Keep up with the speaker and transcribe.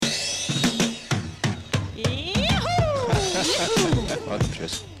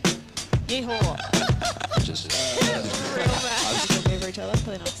waitress. Yeehaw. Just Real bad. Talking over each other.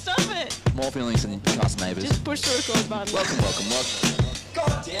 Probably not. Stop it. more feelings than past neighbours. Just push the record button. Welcome.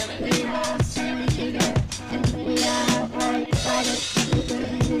 God damn it. We are Sammy Hugo, and we are very excited to be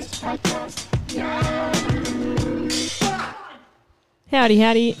doing this podcast.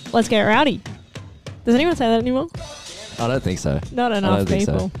 Howdy. Let's get rowdy. Does anyone say that anymore? I don't think so. Not enough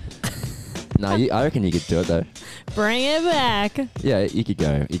people. No, I reckon you could do it though. Bring it back. Yeah, you could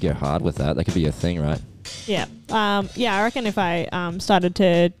go hard with that. That could be your thing, right? Yeah. I reckon if I started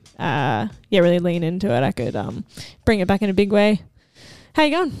to really lean into it, I could bring it back in a big way. How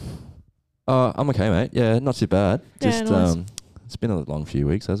you going? I'm okay, mate. Yeah, not too bad. Yeah, nice. It's been a long few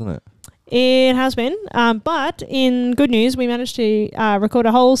weeks, hasn't it? It has been. But in good news, we managed to record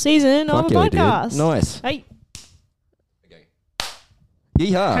a whole season of a Fuck yeah, we podcast. did. Nice. Hey.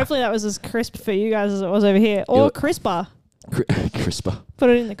 Yeehaw. Hopefully that was as crisp for you guys as it was over here. Or crisper. Crisper.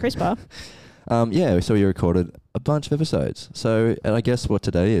 Put it in the crisper. So we recorded a bunch of episodes. So, and I guess what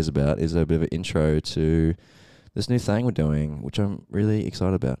today is about is a bit of an intro to this new thing we're doing, which I'm really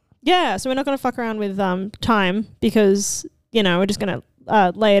excited about. Yeah, so we're not going to fuck around with time because, we're just going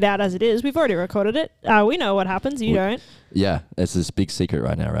to lay it out as it is. We've already recorded it. We know what happens. You don't. Yeah, it's this big secret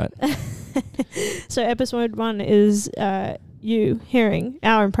right now, right? So episode 1 is you hearing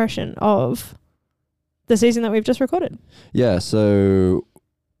our impression of the season that we've just recorded. Yeah, so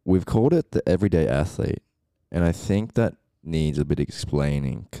we've called it the Everyday Athlete, and I think that needs a bit of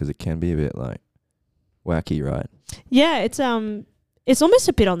explaining because it can be a bit like wacky, right? Yeah, it's almost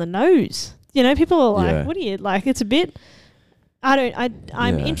a bit on the nose. People are like, what do you like? It's a bit.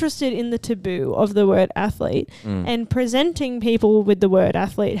 I'm interested in the taboo of the word athlete, and presenting people with the word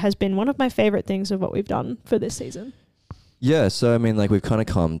athlete has been one of my favorite things of what we've done for this season. Yeah, so I mean, like we've kind of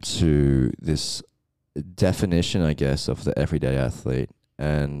come to this definition, I guess, of the everyday athlete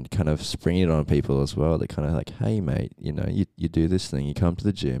and kind of spring it on people as well. They're kind of like, hey, mate, you do this thing, you come to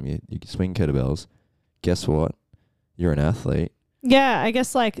the gym, you swing kettlebells. Guess what? You're an athlete. Yeah, I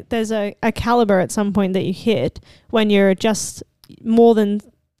guess like there's a caliber at some point that you hit when you're just more than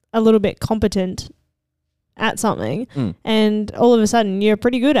a little bit competent at something, and all of a sudden you're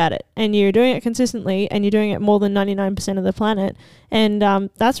pretty good at it and you're doing it consistently and you're doing it more than 99% of the planet, and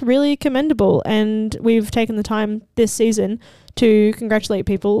that's really commendable. And we've taken the time this season to congratulate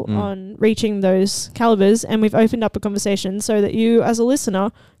people on reaching those calibers, and we've opened up a conversation so that you as a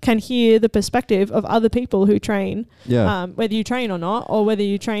listener can hear the perspective of other people who train, whether you train or not, or whether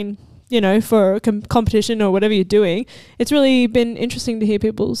you train for a competition or whatever you're doing. It's really been interesting to hear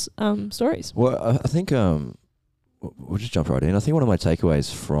people's stories. Well, I think we'll just jump right in. I think one of my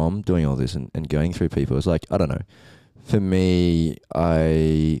takeaways from doing all this and going through people is like, I don't know, for me,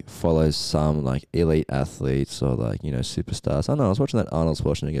 I follow some like elite athletes or like, superstars. I don't know, I was watching that Arnold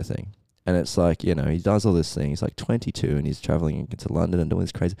Schwarzenegger thing, and it's like, he does all this thing. He's like 22 and he's traveling to London and doing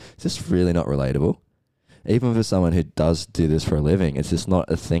this crazy. It's just really not relatable. Even for someone who does do this for a living, it's just not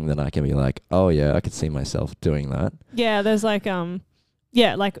a thing that I can be like, oh yeah, I could see myself doing that. Yeah, there's like,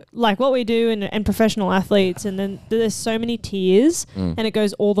 like what we do and professional athletes, and then there's so many tiers, and it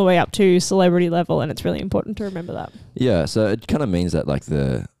goes all the way up to celebrity level, and it's really important to remember that. Yeah, so it kind of means that like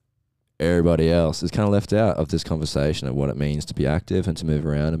everybody else is kind of left out of this conversation of what it means to be active and to move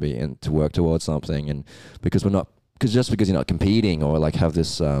around and to work towards something, and because just because you're not competing or like have this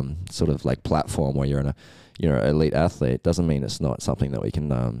sort of like platform where you're an elite athlete doesn't mean it's not something that we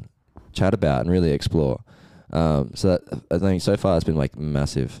can chat about and really explore. So I think so far it's been like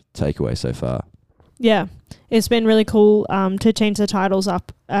massive takeaway so far. Yeah, it's been really cool to change the titles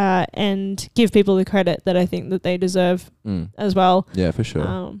up and give people the credit that I think that they deserve as well. Yeah, for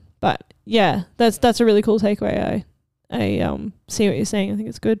sure. But yeah, that's a really cool takeaway. I see what you're saying. I think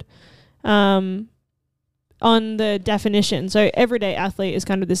it's good. On the definition, so everyday athlete is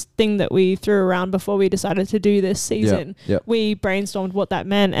kind of this thing that we threw around before we decided to do this season. Yep. We brainstormed what that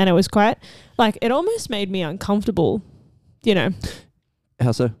meant, and it was quite like, it almost made me uncomfortable,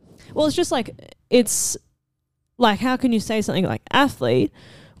 How so? Well, it's like how can you say something like athlete,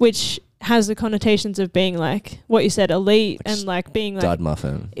 which has the connotations of being like what you said, elite, like and like being like dud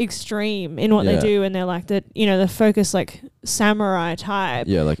muffin, extreme in what they do, and they're like that, the focus like samurai type.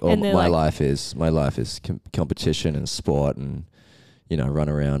 Yeah, like my life is competition and sport and run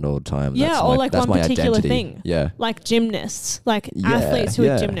around all the time. Yeah, that's or like that's one my particular identity. thing. Yeah, like gymnasts, like athletes who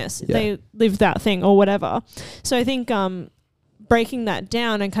are gymnasts. Yeah. They live that thing or whatever. So I think breaking that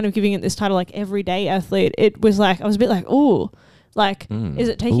down and kind of giving it this title like everyday athlete, it was like I was a bit like, ooh. Like, is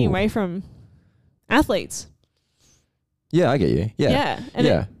it taking away from athletes? Yeah, I get you. Yeah. Yeah.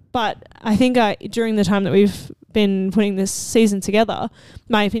 And But I think during the time that we've been putting this season together,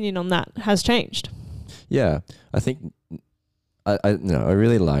 my opinion on that has changed. Yeah, I think I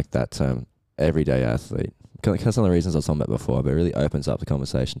really like that term, everyday athlete. Because some of the reasons I was talking about before, but it really opens up the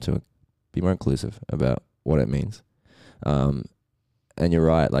conversation to be more inclusive about what it means. And you're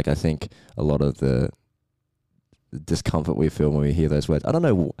right. Like, I think a lot of the discomfort we feel when we hear those words. I don't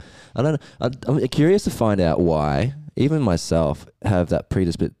know. I'm curious to find out why. Even myself have that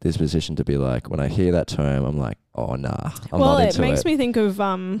predisposition to be like, when I hear that term, I'm like, oh nah, I'm not into it. Well, it makes me think of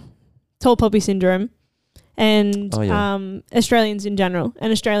tall poppy syndrome and Australians in general.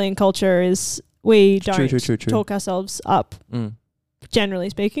 And Australian culture is we don't true. talk ourselves up. Generally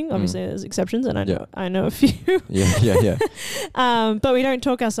speaking, obviously there's exceptions, and I know a few. Yeah. But we don't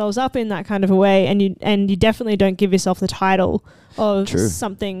talk ourselves up in that kind of a way, and you definitely don't give yourself the title of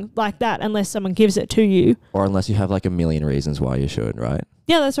something like that unless someone gives it to you, or unless you have like a million reasons why you should, right?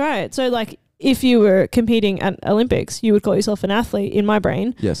 Yeah, that's right. So like, if you were competing at Olympics, you would call yourself an athlete in my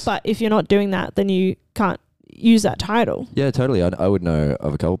brain. Yes. But if you're not doing that, then you can't use that title. Yeah, totally. I would know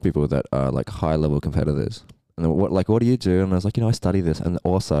of a couple of people that are like high level competitors. And what do you do? And I was like, I study this, and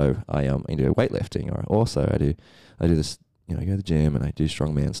also I do weightlifting, or also I do this, I go to the gym and I do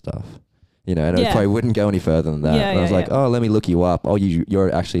strongman stuff, and I probably wouldn't go any further than that. And I was like, oh, let me look you up. Oh,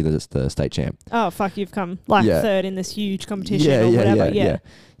 you're actually the state champ. Oh fuck, you've come third in this huge competition or whatever.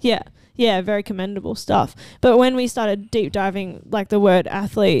 Yeah, very commendable stuff. But when we started deep diving like the word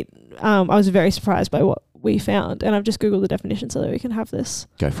athlete, I was very surprised by what we found, and I've just Googled the definition so that we can have this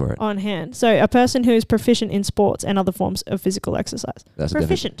on hand. So a person who is proficient in sports and other forms of physical exercise. That's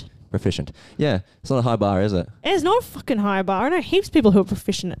proficient. Proficient. Yeah. It's not a high bar, is it? It's not a fucking high bar. I know heaps of people who are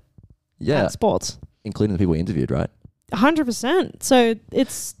proficient at sports. Including the people we interviewed, right? 100%. So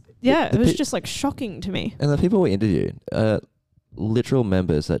it's, it was just like shocking to me. And the people we interviewed, literal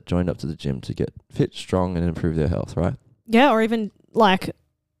members that joined up to the gym to get fit, strong, and improve their health, right? Yeah, or even like,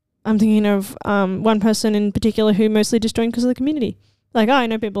 I'm thinking of one person in particular who mostly just joined because of the community. Like, I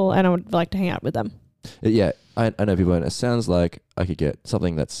know people and I would like to hang out with them. Yeah, I know people, and it sounds like I could get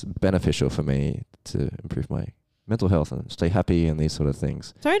something that's beneficial for me to improve my mental health and stay happy and these sort of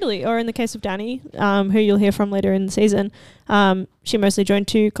things. Totally. Or in the case of Danny, who you'll hear from later in the season, she mostly joined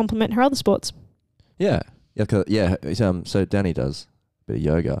to complement her other sports. Yeah. So Danny does a bit of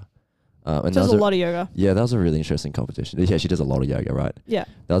yoga. And does a lot of yoga. Yeah, that was a really interesting competition. Yeah, she does a lot of yoga, right? Yeah.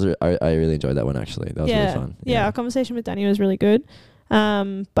 I really enjoyed that one, actually. That was really fun. Yeah, our conversation with Danny was really good.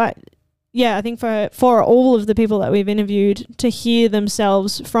 But yeah, I think for all of the people that we've interviewed to hear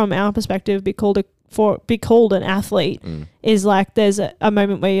themselves from our perspective be called an athlete is like, there's a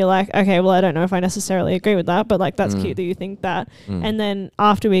moment where you're like, okay, well, I don't know if I necessarily agree with that, but like, that's cute that you think that. And then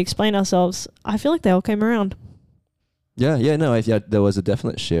after we explain ourselves, I feel like they all came around. Yeah, there was a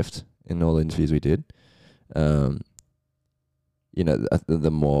definite shift in all the interviews we did. The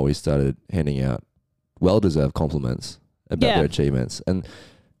more we started handing out well-deserved compliments about their achievements, and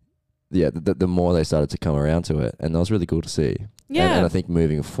the more they started to come around to it, and that was really cool to see. Yeah, and I think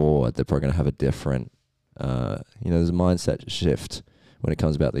moving forward, they're probably going to have a different, there's a mindset shift when it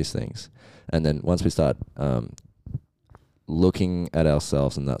comes about these things. And then once we start looking at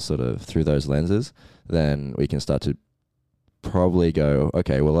ourselves and that sort of through those lenses, then we can start to probably go,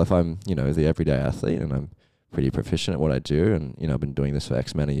 okay, well, if I'm, the everyday athlete and I'm pretty proficient at what I do, and, I've been doing this for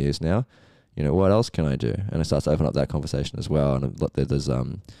X many years now, what else can I do? And it starts to open up that conversation as well. And there's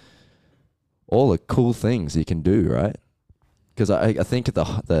all the cool things you can do, right? Because I think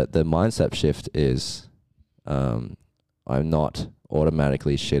the mindset shift is I'm not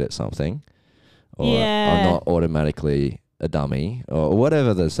automatically shit at something, or I'm not automatically a dummy, or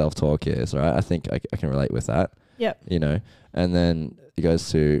whatever the self-talk is, right? I think I can relate with that. Yep. And then it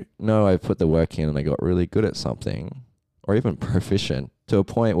goes to, no, I put the work in and I got really good at something, or even proficient to a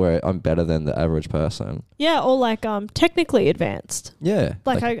point where I'm better than the average person. Yeah, or like technically advanced. Yeah.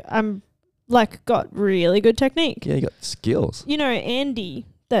 I'm like got really good technique. Yeah, you got skills. Andy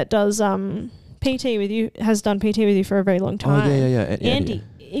that does PT with you, has done PT with you for a very long time. Oh, yeah. Andy,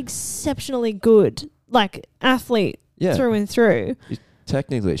 exceptionally good, like athlete through and through.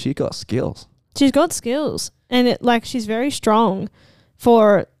 Technically, she got skills. She's got skills, and she's very strong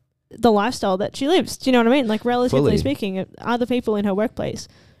for the lifestyle that she lives. Do you know what I mean? Like, relatively speaking, other people in her workplace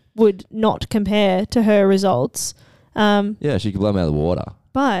would not compare to her results. Yeah, she could blow them out of the water.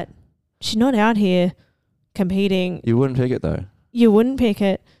 But she's not out here competing. You wouldn't pick it, though. You wouldn't pick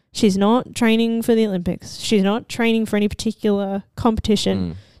it. She's not training for the Olympics. She's not training for any particular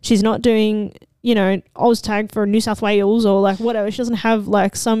competition. She's not doing, OzTag for New South Wales or like whatever. She doesn't have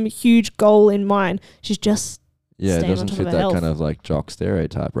like some huge goal in mind. She's just Yeah, it staying on doesn't top fit of that health. kind of like jock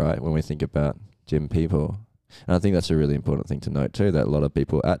stereotype, right? When we think about gym people. And I think that's a really important thing to note too, that a lot of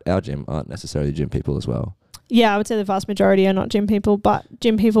people at our gym aren't necessarily gym people as well. Yeah, I would say the vast majority are not gym people, but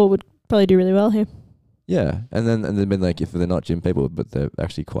gym people would probably do really well here. Yeah. And then like if they're not gym people, but they're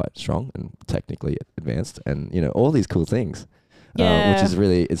actually quite strong and technically advanced and, you know, all these cool things. Yeah. Which is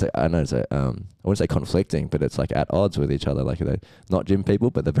really, I know it's I wouldn't say conflicting, but it's like at odds with each other. Like they're not gym people,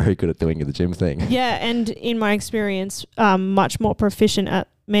 but they're very good at doing the gym thing. Yeah, and in my experience, much more proficient at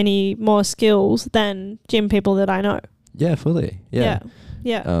many more skills than gym people that I know. Yeah, fully. Yeah.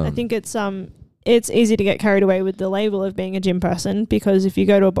 I think it's easy to get carried away with the label of being a gym person, because if you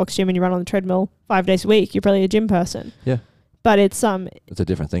go to a box gym and you run on the treadmill 5 days a week, you're probably a gym person. Yeah. But it's a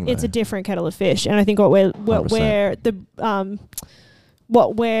different thing. it's though. a different kettle of fish, and I think what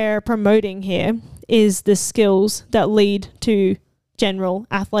we're promoting here is the skills that lead to general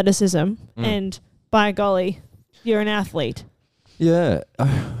athleticism, and by golly, you're an athlete. Yeah,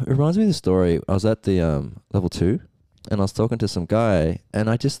 it reminds me of the story. I was at the level 2, and I was talking to some guy,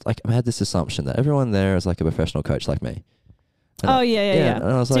 and I just I had this assumption that everyone there is like a professional coach like me. And Yeah. And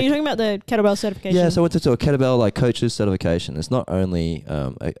I was So like, you're talking about the kettlebell certification? yeah. So I went to do a kettlebell like coaches certification. It's not only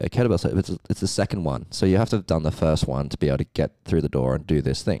a kettlebell certification; it's the second one. So you have to have done the first one to be able to get through the door and do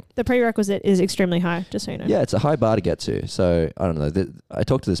this thing. The prerequisite is extremely high, just so you know. Yeah, it's a high bar to get to. So I don't know. I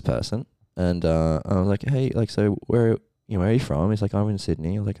talked to this person, and I was like, hey, like, so where are you from? He's like, I'm in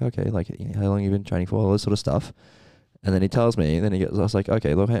Sydney. I was like, okay, like, how long have you been training for? All this sort of stuff. And then he tells me, and then I was like,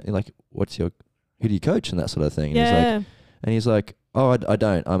 okay, look, like, who do you coach and that sort of thing? And he's like, oh, I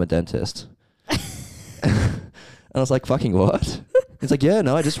don't. I'm a dentist. And I was like, fucking what? He's like, yeah,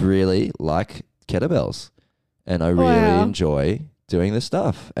 no, I just really like kettlebells, and I really enjoy doing this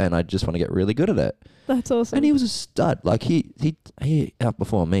stuff, and I just want to get really good at it. That's awesome. And he was a stud. Like he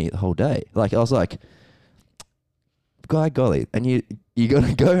outperformed me the whole day. Like I was like, golly, and you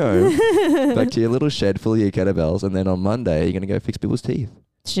gotta go home back to your little shed full of your kettlebells, and then on Monday you're gonna go fix people's teeth.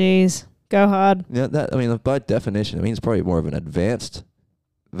 Jeez, go hard. Yeah, that, I mean, by definition, I mean, it's probably more of an advanced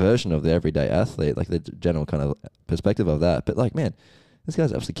version of the everyday athlete, like the general kind of perspective of that. But like, man, this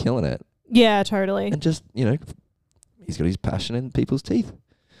guy's absolutely killing it. Yeah, totally. And just, you know, he's got his passion in people's teeth.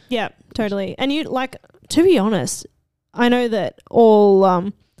 Yeah, totally. And you, like, to be honest, I know that all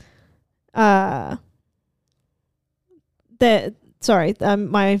my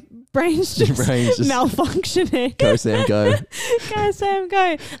brain's just malfunctioning. Go Sam, go. Go Sam,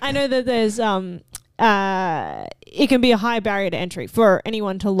 go. I know that there's it can be a high barrier to entry for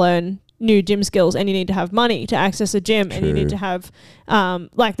anyone to learn new gym skills, and you need to have money to access a gym. True. And you need to have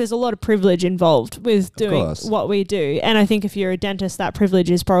there's a lot of privilege involved with doing what we do, and I think if you're a dentist, that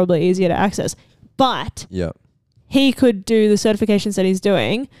privilege is probably easier to access. But he could do the certifications that he's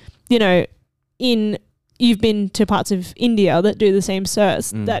doing, you know, you've been to parts of India that do the same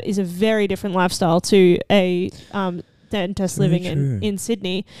certs. That is a very different lifestyle to a dentist living in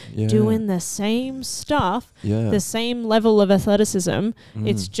Sydney, doing the same stuff, the same level of athleticism.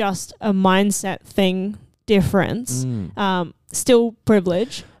 It's just a mindset thing difference. Still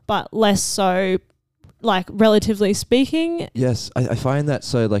privilege, but less so, like, relatively speaking. Yes, I find that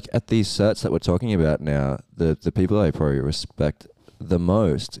so, like, at these certs that we're talking about now, the people I probably respect the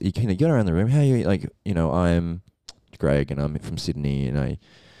most, you kind of get around the room, how you, like, you know, I'm Greg and I'm from Sydney and I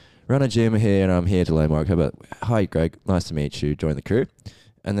run a gym here and I'm here to learn more. But hi Greg, nice to meet you, join the crew.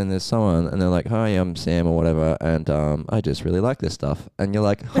 And then there's someone and they're like, hi, I'm Sam or whatever, and I just really like this stuff. And you're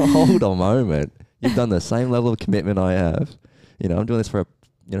like, hold on a moment, you've done the same level of commitment I have. You know, I'm doing this for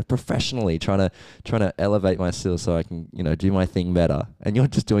professionally, trying to elevate my skills so I can, you know, do my thing better, and you're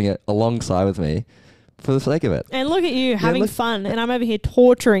just doing it alongside with me for the sake of it. And look at you having fun, and I'm over here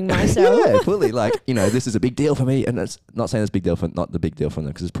torturing myself. Yeah, fully. Like, you know, this is a big deal for me, and it's not saying it's not the big deal for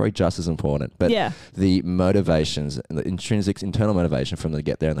them, because it's probably just as important. But the motivations and the intrinsic internal motivation from them to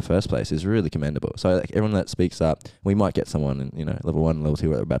get there in the first place is really commendable. So, like, everyone that speaks up, we might get someone in, you know, level 1 and level 2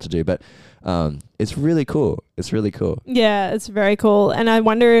 what they're about to do, but it's really cool. It's really cool. Yeah, it's very cool. And I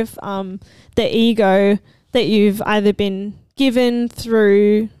wonder if the ego that you've either been given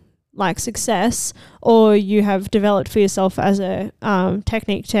through, like, success, or you have developed for yourself as a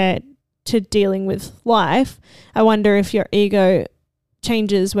technique to dealing with life, I wonder if your ego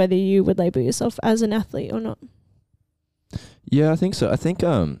changes whether you would label yourself as an athlete or not. Yeah, I think so. I think,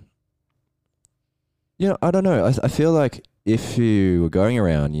 I don't know. I feel like if you were going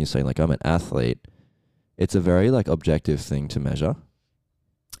around and you're saying, like, I'm an athlete, it's a very, like, objective thing to measure.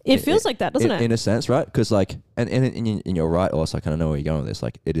 It feels like that, doesn't it? In a sense, right? Because, like, and you're right also, I kind of know where you're going with this.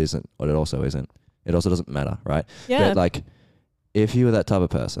 Like, it isn't, but it also isn't. It also doesn't matter, right? Yeah. But, like, if you were that type of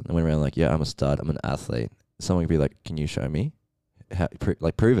person and went around like, yeah, I'm a stud, I'm an athlete, someone could be like, can you show me?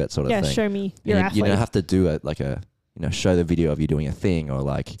 Prove it sort of Yeah, thing. show me your And athlete. you don't have to do show the video of you doing a thing, or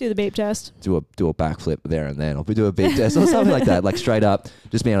like Do the beep chest. do a backflip there and then, or do a big test or something like that. Like straight up,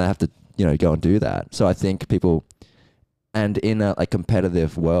 just being able to have to, go and do that. So I think people, and in a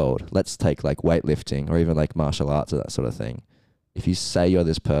competitive world, let's take like weightlifting or even like martial arts or that sort of thing. If you say you're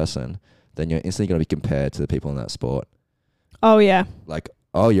this person, then you're instantly going to be compared to the people in that sport. Oh, yeah. Like,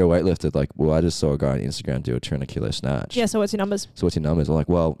 oh, you're a weightlifter. Like, well, I just saw a guy on Instagram do a 200 kilo snatch. Yeah, so what's your numbers? So what's your numbers? I'm like,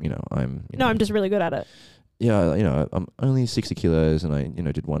 well, I'm... I'm just really good at it. Yeah, I'm only 60 kilos and I,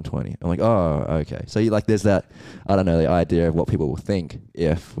 did 120. I'm like, oh, okay. So there's that, I don't know, the idea of what people will think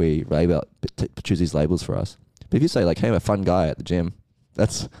if we choose these labels for us. But if you say like, hey, I'm a fun guy at the gym,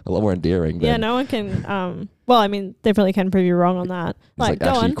 that's a lot more endearing. Yeah, no one can, definitely can prove you wrong on that. It's go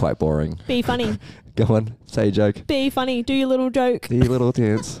actually on, quite boring. be funny. Go on, say a joke. Be funny, do your little joke. Do your little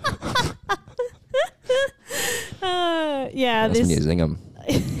dance. Yeah, That's when you zing 'em.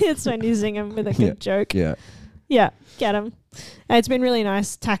 It's when you zing them with a good joke. Yeah. Yeah, get them. It's been really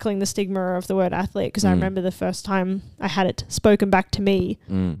nice tackling the stigma of the word athlete, because I remember the first time I had it spoken back to me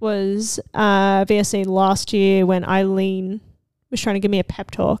was VSC last year when Eileen was trying to give me a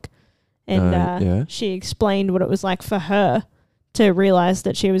pep talk, and she explained what it was like for her to realize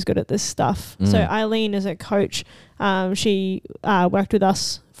that she was good at this stuff. So Eileen is a coach. She worked with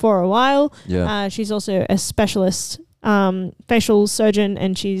us for a while. Yeah. She's also a specialist facial surgeon,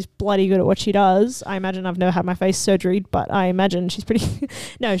 and she's bloody good at what she does. I imagine, I've never had my face surgery, but I imagine she's pretty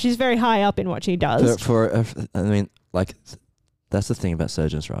no, she's very high up in what she does. That's the thing about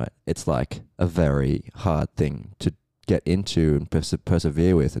surgeons, right? It's like a very hard thing to get into and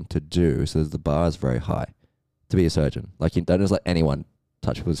persevere with and to do. So the bar is very high to be a surgeon. Like, you don't just let anyone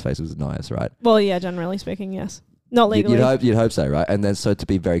touch people's faces with knives, right? Well, yeah, generally speaking, yes. Not legally. You'd hope so, right? And then so to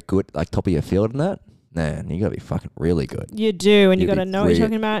be very good, like top of your field in that, man, you gotta be fucking really good. You do, and you gotta know what you're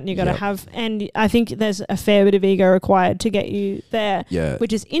talking about, and you gotta have, and I think there's a fair bit of ego required to get you there. Yeah.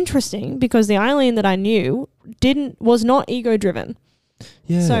 Which is interesting, because the Eileen that I knew was not ego driven.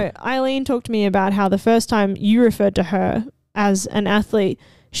 Yeah. So Eileen talked to me about how the first time you referred to her as an athlete,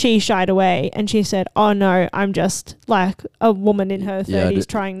 she shied away, and she said, oh no, I'm just like a woman in her 30s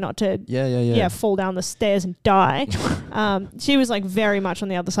trying not to fall down the stairs and die. She was like very much on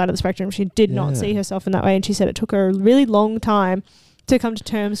the other side of the spectrum. She did not see herself in that way, and she said it took her a really long time to come to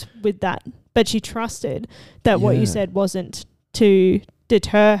terms with that. But she trusted that what you said wasn't to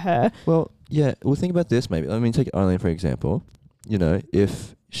deter her. Well, yeah. Well, think about this maybe. I mean, take Eileen for example.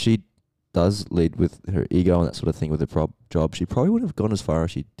 If she does lead with her ego and that sort of thing with her job, she probably wouldn't have gone as far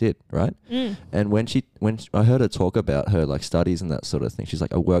as she did, right? And when I heard her talk about her like studies and that sort of thing, she's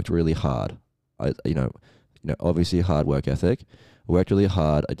like, I worked really hard. Obviously hard work ethic. I worked really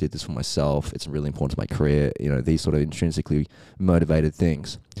hard. I did this for myself. It's really important to my career. These sort of intrinsically motivated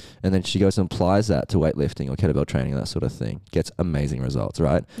things. And then she goes and applies that to weightlifting or kettlebell training, that sort of thing. Gets amazing results,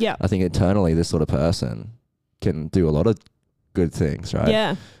 right? Yeah. I think internally this sort of person can do a lot of good things, right?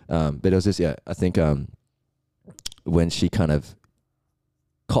 Yeah. But it was just, I think when she kind of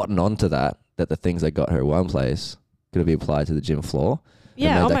cottoned on to that the things that got her one place could be applied to the gym floor.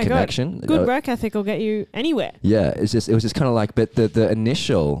 Yeah, oh that my connection. God. Good work ethic will get you anywhere. Yeah, it was just kind of like, but the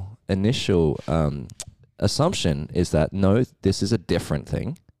initial assumption is that, no, this is a different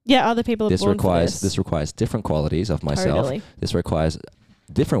thing. Yeah, other people are born for this. This requires different qualities of myself. Totally. This requires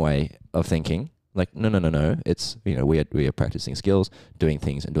a different way of thinking. Like, no. It's, we are practicing skills, doing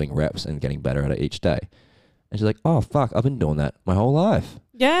things and doing reps and getting better at it each day. And she's like, oh, fuck, I've been doing that my whole life.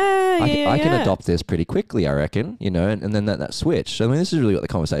 I can adopt this pretty quickly, I reckon, and then that switch. I mean, this is really what the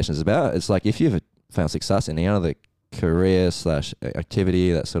conversation is about. It's like, if you've found success in any other career /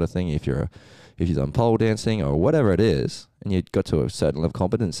 activity, that sort of thing, if you've done pole dancing or whatever it is, and you got to a certain level of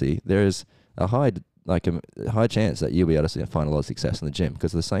competency, there is a high chance that you'll be able to find a lot of success in the gym,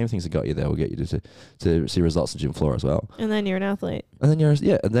 because the same things that got you there will get you to see results on the gym floor as well. And then you're an athlete. And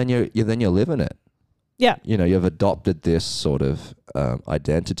then you're living it. Yeah. You've adopted this sort of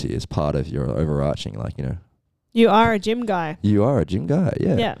identity as part of your overarching, You are a gym guy. You are a gym guy,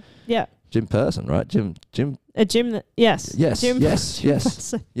 yeah. Yeah. Yeah. Gym person, right? Gym. A gym that, yes. Yes. Gym Yes.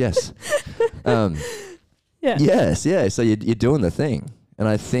 Yes. Yes. Yeah. Yes. Yeah. So you're doing the thing, and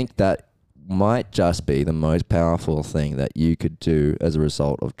I think that might just be the most powerful thing that you could do as a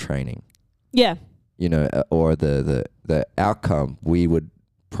result of training. Yeah. Or the outcome we would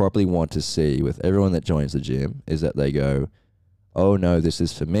probably want to see with everyone that joins the gym is that they go, oh no, this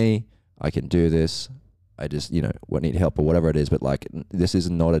is for me. I can do this. I just, need help or whatever it is. But this is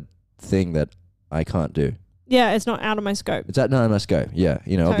not a thing that I can't do. Yeah. It's not out of my scope. It's out of my scope. Yeah.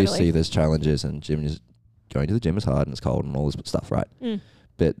 Totally. Obviously there's challenges and gyms going to the gym is hard and it's cold and all this stuff, right?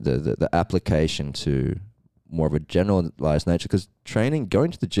 But the application to more of a generalized nature, because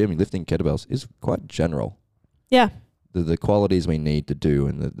going to the gym and lifting kettlebells is quite general. Yeah. The qualities we need to do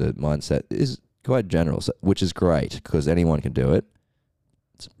and the mindset is quite general, which is great because anyone can do it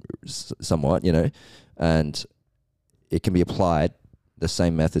somewhat, and it can be applied. The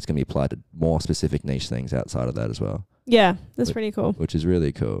same methods can be applied to more specific niche things outside of that as well. Yeah, that's pretty cool. Which is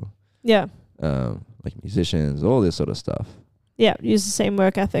really cool. Yeah. Like musicians, all this sort of stuff. Yeah, use the same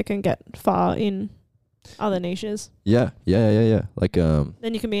work ethic and get far in other niches. Yeah. Like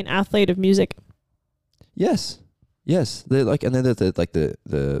then you can be an athlete of music. Yes. They're like, and then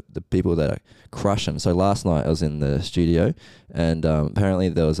the people that are crushing. So last night I was in the studio, and apparently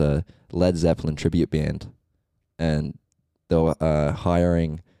there was a Led Zeppelin tribute band, and they were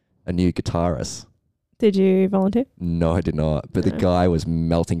hiring a new guitarist. Did you volunteer? No, I did not. But the guy was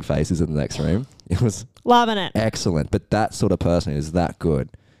melting faces in the next room. It was loving it. Excellent. But that sort of person is that good.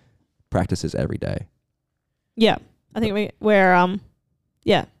 Practices every day. Yeah, I think we're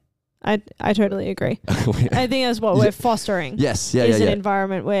yeah. I totally agree. I think that's what we're fostering. Yes, is an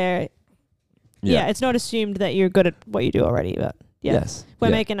environment where, it's not assumed that you're good at what you do already, but we're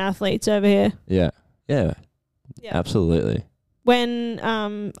making athletes over here. Yeah, absolutely. When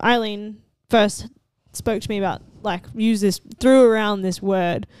Eileen first spoke to me about threw around this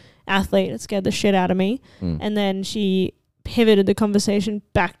word athlete, it scared the shit out of me, and then she pivoted the conversation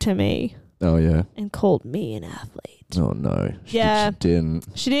back to me. Oh yeah, and called me an athlete. Oh no. She didn't.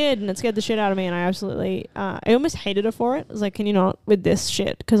 She did, and it scared the shit out of me, and I absolutely, I almost hated her for it. I was like, can you not with this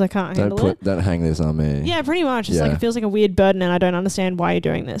shit? Because I can't handle it. Don't hang this on me. Yeah, pretty much. It's like, it feels like a weird burden, and I don't understand why you're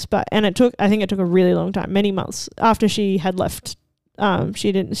doing this. I think it took a really long time, many months after she had left.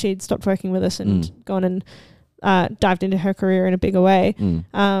 She'd stopped working with us and gone and dived into her career in a bigger way.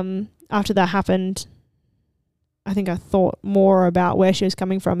 After that happened, I think I thought more about where she was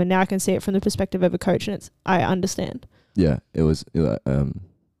coming from, and now I can see it from the perspective of a coach, and I understand. Yeah, it was. I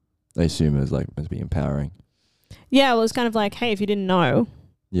assume it was meant to be empowering. Yeah, well, it's kind of like, hey, if you didn't know,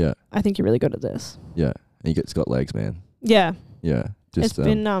 I think you're really good at this. Yeah, and it's got legs, man. Yeah, Just it's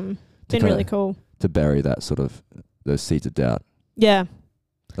been really cool to bury that sort of those seeds of doubt. Yeah,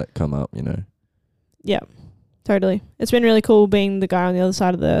 that come up, Yeah, totally. It's been really cool being the guy on the other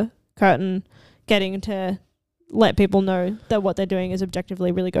side of the curtain, getting to let people know that what they're doing is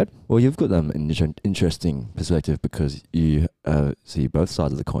objectively really good. Well, you've got an interesting perspective because you see both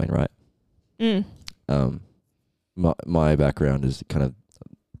sides of the coin, right? My background is kind of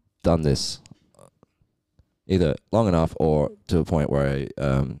done this either long enough or to a point where I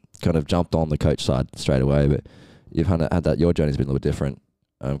kind of jumped on the coach side straight away. But you've kind of had that. Your journey's been a little different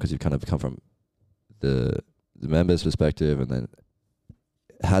because you've kind of come from the members' perspective and then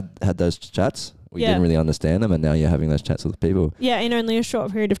had those chats. We didn't really understand them, and now you're having those chats with people. Yeah, in only a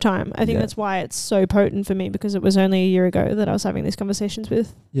short period of time. I think that's why it's so potent for me, because it was only a year ago that I was having these conversations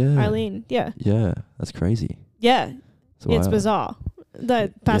with Eileen. Yeah. Yeah, that's crazy. Yeah, it's bizarre.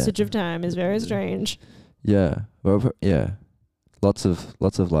 The passage of time is very strange. Yeah, well, lots of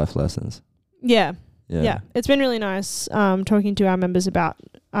life lessons. Yeah. It's been really nice talking to our members about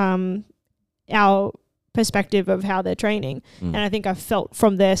our perspective of how they're training, and I think I've felt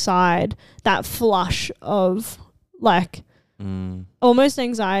from their side that flush of almost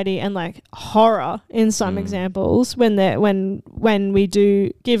anxiety and horror in some examples when we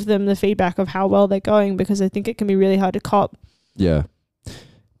do give them the feedback of how well they're going, because I think it can be really hard to cop. Yeah,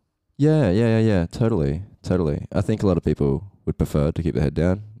 totally. I think a lot of people would prefer to keep their head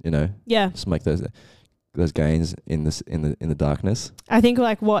down, just make those gains in the darkness. I think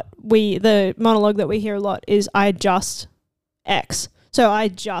the monologue that we hear a lot is, I just X. So I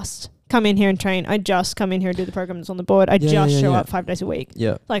just come in here and train. I just come in here and do the program that's on the board. I just show up 5 days a week.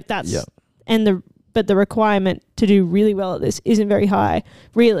 Yeah. But the requirement to do really well at this isn't very high,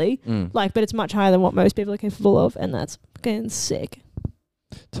 really. But it's much higher than what most people are capable of, and that's fucking sick.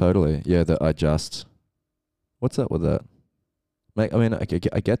 Totally. Yeah, what's up with that? I mean, I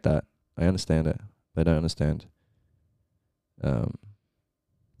get that. I understand it. I don't understand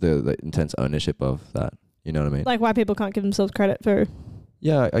the intense ownership of that. You know what I mean? Why people can't give themselves credit for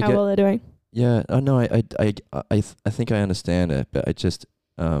how well they're doing. Yeah, I think I understand it, but I just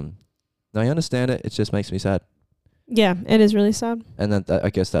I understand it. It just makes me sad. Yeah, it is really sad. And then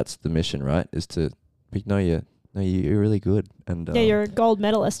I guess that's the mission, right? Is to you're really good, and you're a gold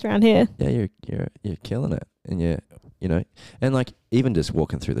medalist around here. Yeah, you're killing it, and and even just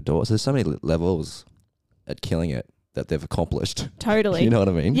walking through the doors, there's so many levels at killing it that they've accomplished. Totally. You know what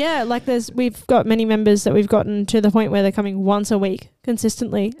I mean? Yeah, we've got many members that we've gotten to the point where they're coming once a week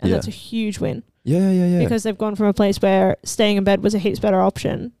consistently, and that's a huge win. Yeah. because they've gone from a place where staying in bed was a heaps better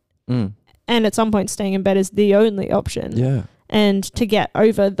option, Mm. and at some point staying in bed is the only option. Yeah. And to get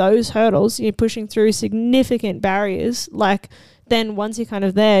over those hurdles, you're pushing through significant barriers. Like, then once you're kind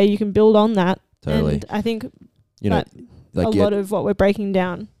of there, you can build on that. Totally. And I think You know, that like a lot of what we're breaking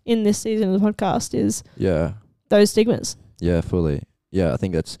down in this season of the podcast is yeah. those stigmas. Yeah, fully. Yeah, I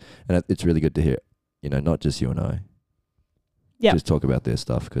think that's, and it's really good to hear, you know, not just you and I. Yeah. Just talk about this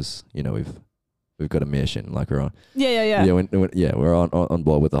stuff because, you know, we've got a mission, like we're on. Yeah. We're on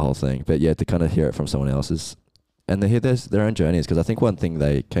board with the whole thing. But yeah, to kind of hear it from someone else's, and they hear their own journeys. Because I think one thing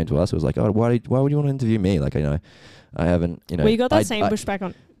they came to us was like, oh, why would you want to interview me? Like, you know, I haven't, you know. Well, you got that same pushback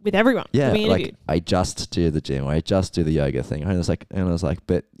on with everyone. Yeah, that we interviewed. like I just do the gym, I just do the yoga thing. And I was like,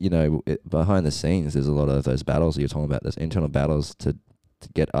 but you know, behind the scenes, there's a lot of those battles you're talking about. There's internal battles to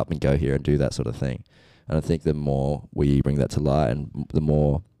get up and go here and do that sort of thing. And I think the more we bring that to light, and the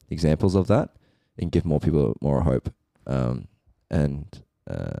more examples of that, it can give more people more hope, and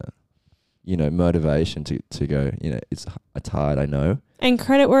you know, motivation to go. You know, it's hard, I know. And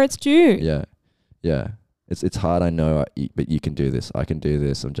credit where it's due. Yeah. It's hard, I know, but you can do this. I can do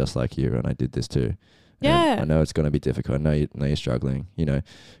this. I'm just like you, and I did this too. Yeah. And I know it's going to be difficult. I know you're struggling, you know,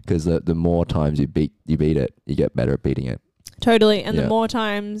 because the more times you beat it, you get better at beating it. Totally. And Yeah. the more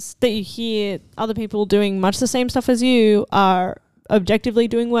times that you hear other people doing much the same stuff as you are objectively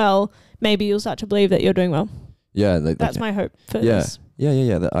doing well, maybe you'll start to believe that you're doing well. Yeah. That's my hope for Yeah. this.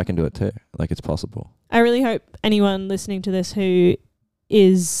 Yeah. That I can do it too. Like, it's possible. I really hope anyone listening to this who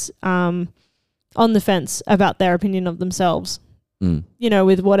is on the fence about their opinion of themselves, you know,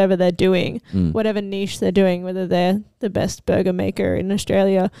 with whatever they're doing, whatever niche they're doing, whether they're the best burger maker in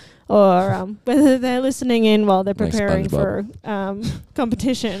Australia or whether they're listening in while they're Like preparing for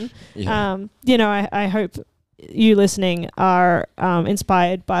competition. Yeah. You know, I hope you listening are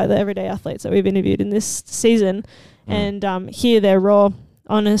inspired by the everyday athletes that we've interviewed in this season and hear their raw,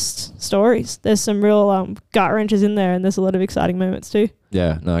 honest stories. There's some real gut wrenches in there, and there's a lot of exciting moments too.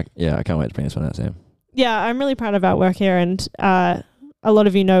 Yeah. No. I can't wait to bring this one out, Sam. Yeah, I'm really proud of our work here, and a lot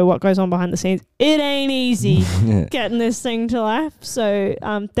of you know what goes on behind the scenes. It ain't easy getting this thing to life. So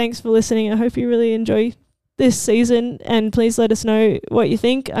thanks for listening. I hope you really enjoy this season, and please let us know what you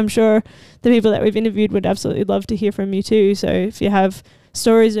think. I'm sure the people that we've interviewed would absolutely love to hear from you too. So if you have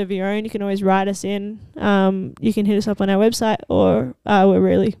stories of your own, you can always write us in. You can hit us up on our website, or we're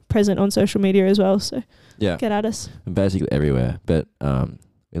really present on social media as well. So Yeah. get at us. I'm basically everywhere, but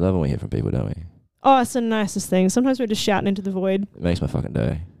we love when we hear from people, don't we? Oh, it's the nicest thing. Sometimes we're just shouting into the void. It makes my fucking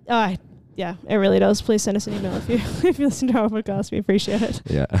day. Oh, yeah, it really does. Please send us an email if you listen to our podcast. We appreciate it.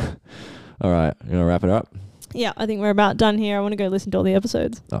 Yeah. All right. You want to wrap it up? Yeah, I think we're about done here. I want to go listen to all the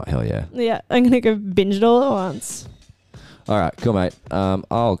episodes. Oh, hell yeah. Yeah, I'm going to go binge it all at once. All right. Cool, mate.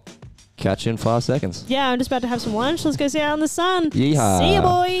 I'll catch you in 5 seconds. Yeah, I'm just about to have some lunch. Let's go sit out in the sun. Yeehaw. See you,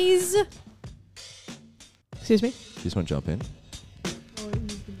 boys. Excuse me? You just want to jump in?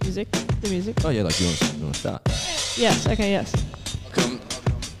 The music. Oh, yeah. Like, you want to start? Yes. Okay, yes.